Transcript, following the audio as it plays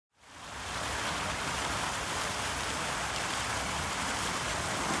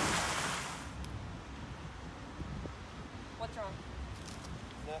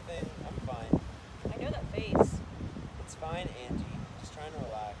Nothing. I'm fine. I know that face. It's fine, Angie. Just trying to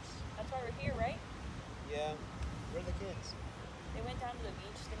relax. That's why we're here, right? Yeah. Where are the kids? They went down to the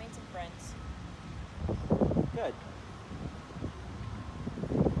beach. They made some friends. Good.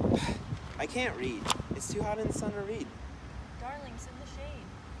 I can't read. It's too hot in the sun to read. Darling, sit in the shade.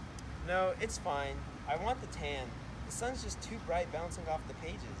 No, it's fine. I want the tan. The sun's just too bright bouncing off the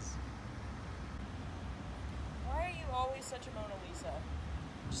pages. Why are you always such a Mona Lisa?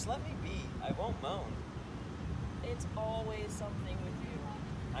 Just let me be. I won't moan. It's always something with you.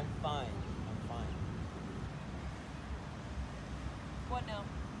 I'm fine. I'm fine. What now?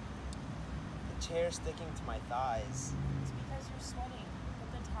 The chair's sticking to my thighs. It's because you're sweating.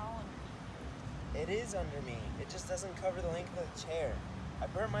 Put the towel under. It is under me. It just doesn't cover the length of the chair. I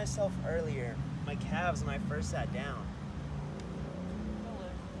burnt myself earlier, my calves, when I first sat down. You'll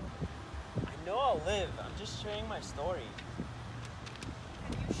live. I know I'll live. I'm just sharing my story.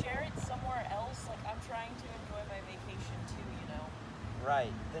 Could you share it somewhere else? Like, I'm trying to enjoy my vacation too, you know?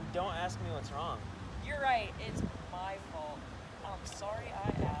 Right. Then don't ask me what's wrong. You're right. It's my fault. I'm sorry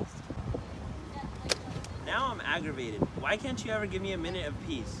I asked. Now I'm aggravated. Why can't you ever give me a minute of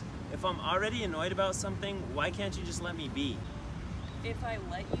peace? If I'm already annoyed about something, why can't you just let me be? If I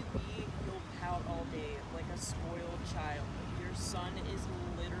let you be, you'll pout all day like a spoiled child. Your son is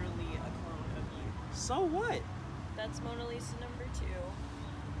literally a clone of you. So what? That's Mona Lisa number 2.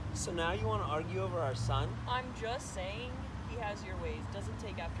 So now you want to argue over our son? I'm just saying he has your ways. Doesn't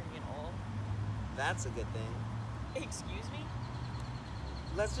take after me at all. That's a good thing. Excuse me?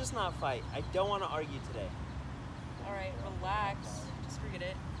 Let's just not fight. I don't want to argue today. Alright, relax. Just forget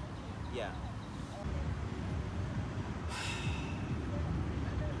it. Yeah.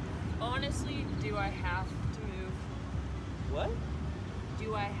 Honestly, do I have to move? What?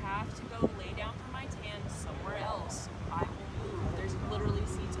 Do I have to go lay down for my tan somewhere else? I will move. There's literally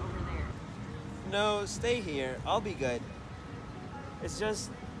seats over there. No, stay here. I'll be good. It's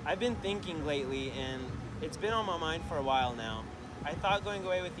just, I've been thinking lately, and it's been on my mind for a while now. I thought going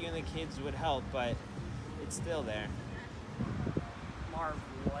away with you and the kids would help, but it's still there. Marv,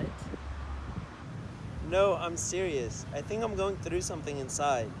 what? No, I'm serious. I think I'm going through something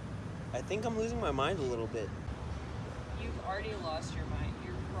inside. I think I'm losing my mind a little bit. You've already lost your mind.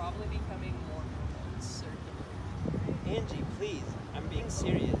 You're probably becoming more circular. Angie, please. I'm being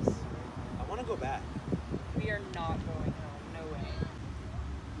serious. I want to go back. We are not going home. No way.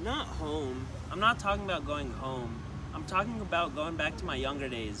 Not home. I'm not talking about going home. I'm talking about going back to my younger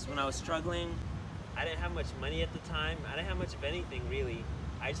days when I was struggling. I didn't have much money at the time. I didn't have much of anything, really.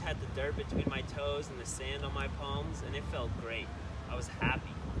 I just had the dirt between my toes and the sand on my palms, and it felt great. I was happy.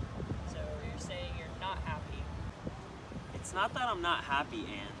 So you're saying you're not happy? It's not that I'm not happy,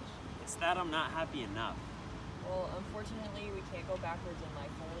 Ange. It's that I'm not happy enough. Well, unfortunately, we can't go backwards in life,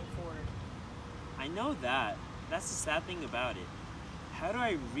 only forward. I know that. That's the sad thing about it. How do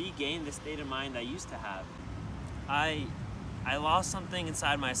I regain the state of mind I used to have? I lost something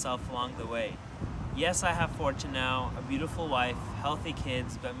inside myself along the way. Yes, I have fortune now, a beautiful wife, healthy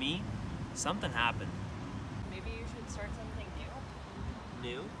kids, but me, something happened. Maybe you should start something new?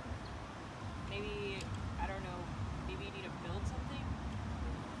 New? Maybe, I don't know, maybe you need to build something?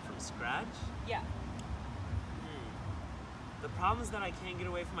 From scratch? Yeah. The problem is that I can't get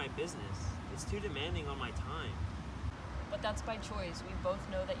away from my business. It's too demanding on my time. But that's by choice. We both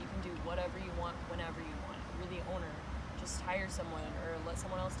know that you can do whatever you want, whenever you want. You're the owner. Just hire someone or let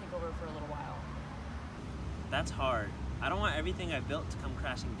someone else take over for a little while. That's hard. I don't want everything I built to come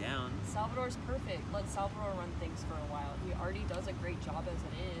crashing down. Salvador's perfect. Let Salvador run things for a while. He already does a great job as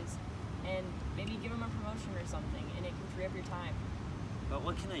it is. And maybe give him a promotion or something, and it can free up your time. But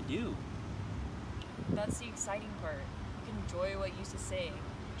what can I do? That's the exciting part. You can enjoy what you used to say.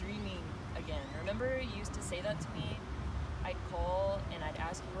 Dreaming again. Remember you used to say that to me? I'd call and I'd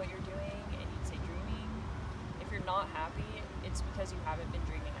ask you what you're doing, and you'd say dreaming. If you're not happy, it's because you haven't been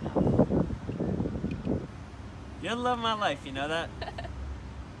dreaming enough. You're the love of my life, you know that?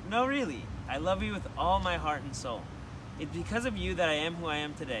 No, really. I love you with all my heart and soul. It's because of you that I am who I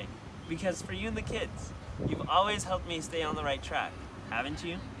am today. Because for you and the kids, you've always helped me stay on the right track, haven't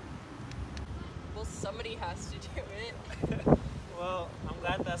you? Well, somebody has to do it. Well, I'm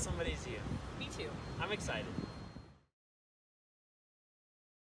glad that somebody's you. Me too. I'm excited.